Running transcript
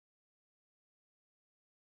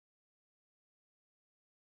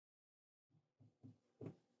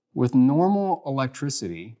with normal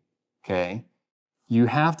electricity, okay, you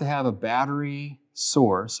have to have a battery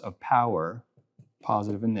source of power,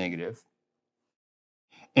 positive and negative,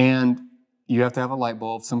 and you have to have a light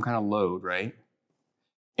bulb, some kind of load, right?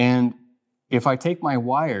 And if I take my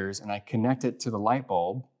wires and I connect it to the light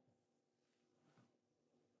bulb,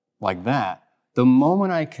 like that, the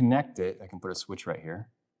moment I connect it, I can put a switch right here.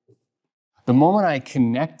 The moment I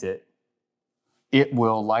connect it, it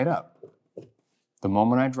will light up. The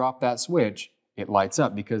moment I drop that switch, it lights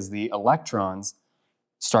up because the electrons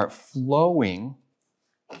start flowing.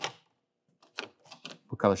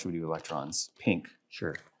 What color should we do electrons? Pink,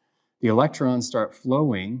 sure. The electrons start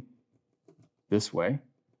flowing this way,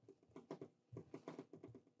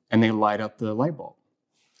 and they light up the light bulb,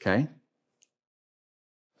 okay?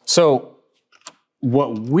 So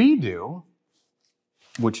what we do,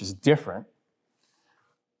 which is different,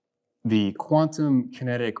 the quantum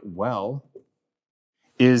kinetic well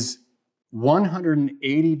is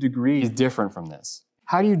 180 degrees different from this.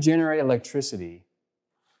 How do you generate electricity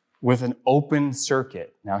with an open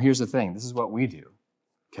circuit? Now here's the thing, this is what we do,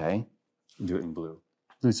 okay? We'll do it in blue.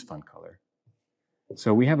 Blue's a fun color.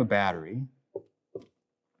 So we have a battery.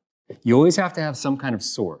 You always have to have some kind of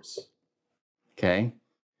source, okay?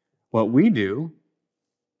 What we do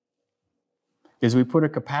is we put a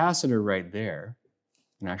capacitor right there,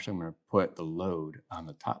 and actually I'm going to put the load on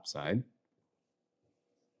the top side.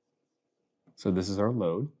 So this is our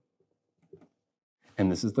load,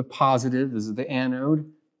 and this is the positive, this is the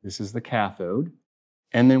anode, this is the cathode,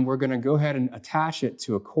 and then we're going to go ahead and attach it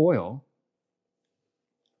to a coil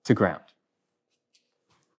to ground.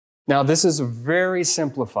 Now this is very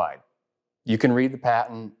simplified. You can read the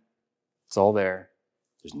patent, it's all there.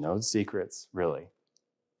 There's no secrets, really.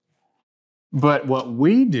 But what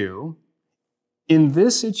we do, in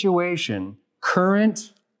this situation,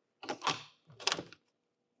 current,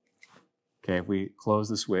 okay, if we close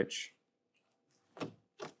the switch,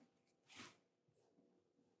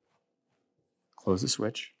 close the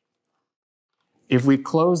switch. If we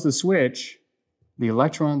close the switch, the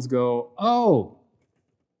electrons go, oh,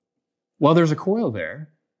 well, there's a coil there,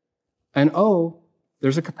 and oh,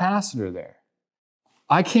 there's a capacitor there.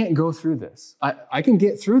 I can't go through this. I can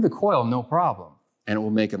get through the coil, no problem. And it will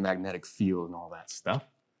make a magnetic field and all that stuff.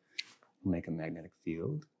 It'll make a magnetic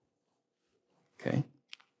field, okay?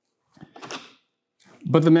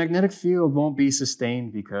 But the magnetic field won't be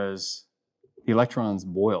sustained because the electrons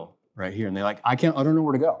boil right here. And they're like, I don't know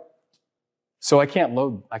where to go. So I can't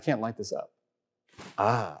light this up.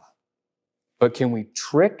 But can we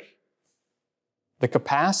trick the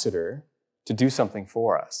capacitor to do something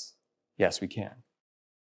for us? Yes, we can.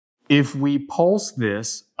 If we pulse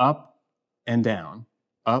this up and down,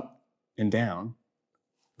 the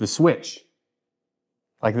switch,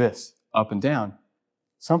 like this, up and down,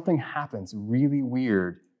 something happens really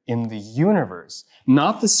weird in the universe.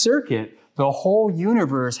 Not the circuit, the whole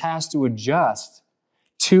universe has to adjust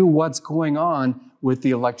to what's going on with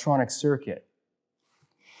the electronic circuit.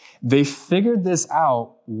 They figured this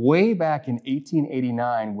out way back in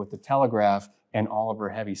 1889 with the telegraph and Oliver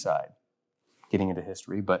Heaviside. Getting into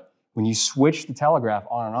history, but when you switch the telegraph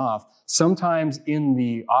on and off, sometimes in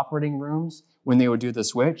the operating rooms, when they would do the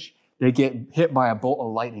switch, they get hit by a bolt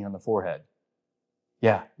of lightning on the forehead.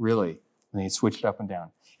 Yeah, really, when they switch it up and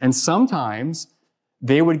down. And sometimes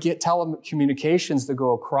they would get telecommunications to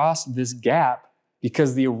go across this gap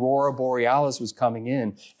because the aurora borealis was coming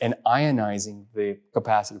in and ionizing the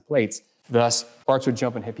capacitive plates. Thus, sparks would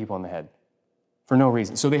jump and hit people in the head for no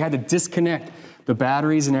reason. So they had to disconnect the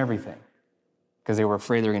batteries and everything, because they were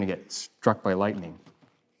afraid they were going to get struck by lightning.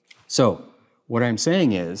 So what I'm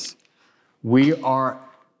saying is we are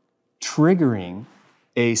triggering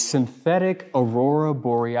a synthetic aurora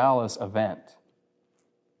borealis event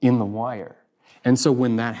in the wire. And so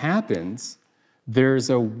when that happens, there's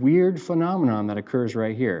a weird phenomenon that occurs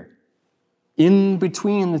right here. In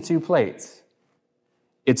between the two plates,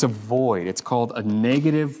 it's a void. It's called a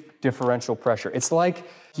negative differential pressure. It's like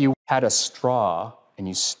you had a straw and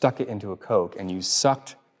you stuck it into a Coke and you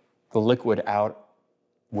sucked the liquid out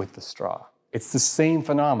with the straw. It's the same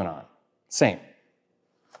phenomenon, same.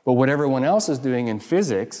 But what everyone else is doing in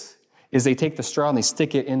physics is they take the straw and they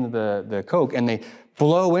stick it into the Coke and they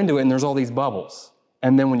blow into it and there's all these bubbles.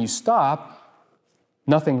 And then when you stop,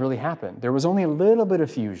 nothing really happened. There was only a little bit of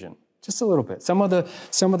fusion, just a little bit. Some of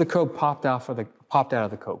the Coke popped out of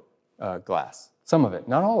the Coke glass. Some of it,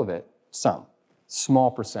 not all of it, some, small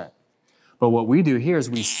percent. But what we do here is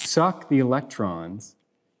we suck the electrons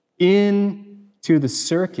into the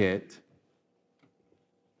circuit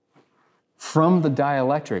from the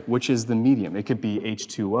dielectric, which is the medium. It could be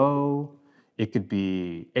H2O, it could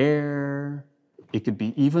be air, it could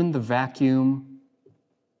be even the vacuum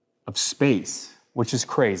of space, which is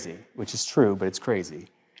crazy, which is true, but it's crazy.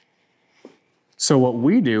 So what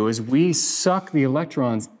we do is we suck the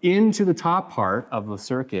electrons into the top part of the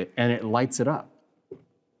circuit and it lights it up.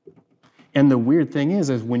 And the weird thing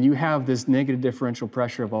is when you have this negative differential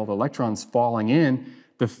pressure of all the electrons falling in,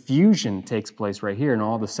 the fusion takes place right here and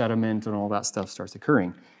all the sediment and all that stuff starts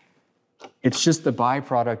occurring. It's just the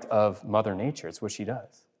byproduct of Mother Nature. It's what she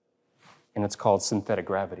does. And it's called synthetic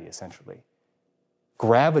gravity, essentially.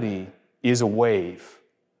 Gravity is a wave.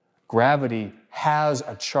 Gravity has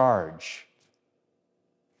a charge.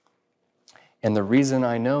 And the reason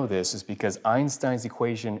I know this is because Einstein's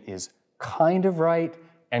equation is kind of right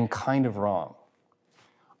and kind of wrong.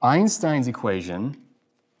 Einstein's equation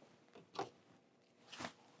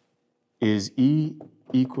is E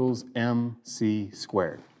equals mc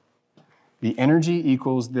squared. The energy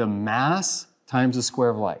equals the mass times the square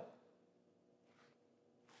of light.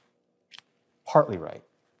 Partly right.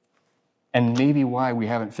 And maybe why we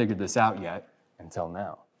haven't figured this out yet until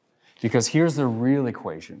now. Because here's the real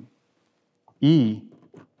equation. E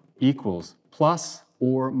equals plus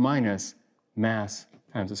or minus mass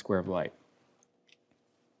times the square of light.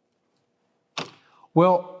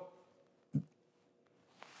 Well,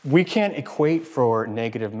 we can't equate for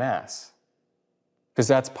negative mass because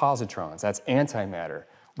that's positrons, that's antimatter.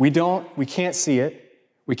 We can't see it,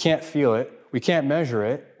 we can't feel it, we can't measure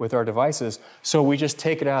it with our devices, so we just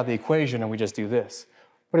take it out of the equation and we just do this.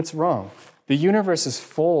 But it's wrong. The universe is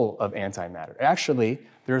full of antimatter. Actually,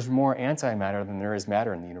 there's more antimatter than there is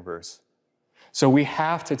matter in the universe. So we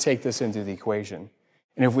have to take this into the equation.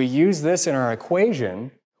 And if we use this in our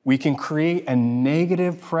equation, we can create a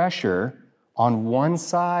negative pressure on one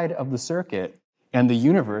side of the circuit, and the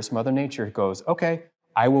universe, Mother Nature, goes, okay,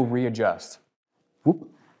 I will readjust. Whoop,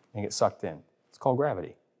 and get sucked in. It's called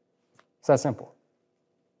gravity. It's that simple.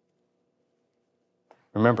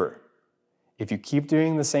 Remember, if you keep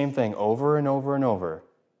doing the same thing over and over and over,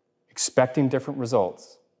 expecting different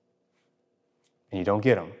results, and you don't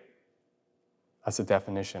get them, that's the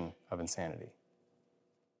definition of insanity.